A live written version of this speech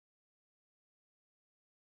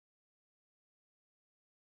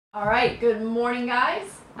All right, good morning, guys.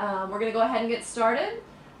 We're going to go ahead and get started.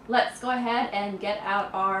 Let's go ahead and get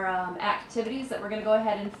out our activities that we're going to go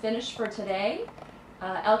ahead and finish for today.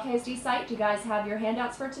 LKSD site, do you guys have your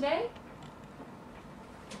handouts for today?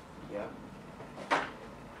 Yeah.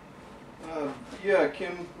 Yeah,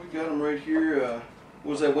 Kim, we got them right here.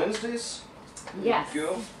 Was that Wednesdays? Yes.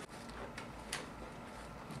 Go.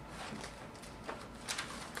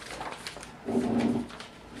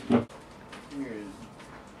 Here's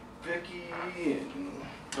Becky and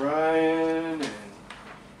Brian and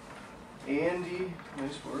Andy.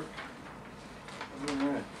 Nice work. All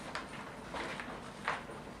right.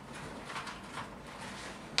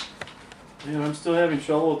 Man, I'm still having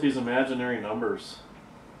trouble with these imaginary numbers.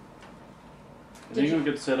 I think we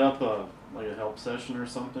could set up a help session or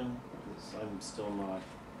something, because I'm still not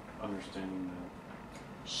understanding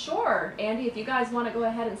that. Sure. Andy, if you guys want to go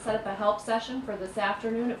ahead and set up a help session for this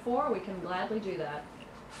afternoon at 4, we can gladly do that.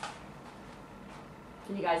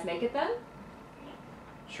 Can you guys make it then?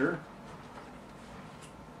 Sure.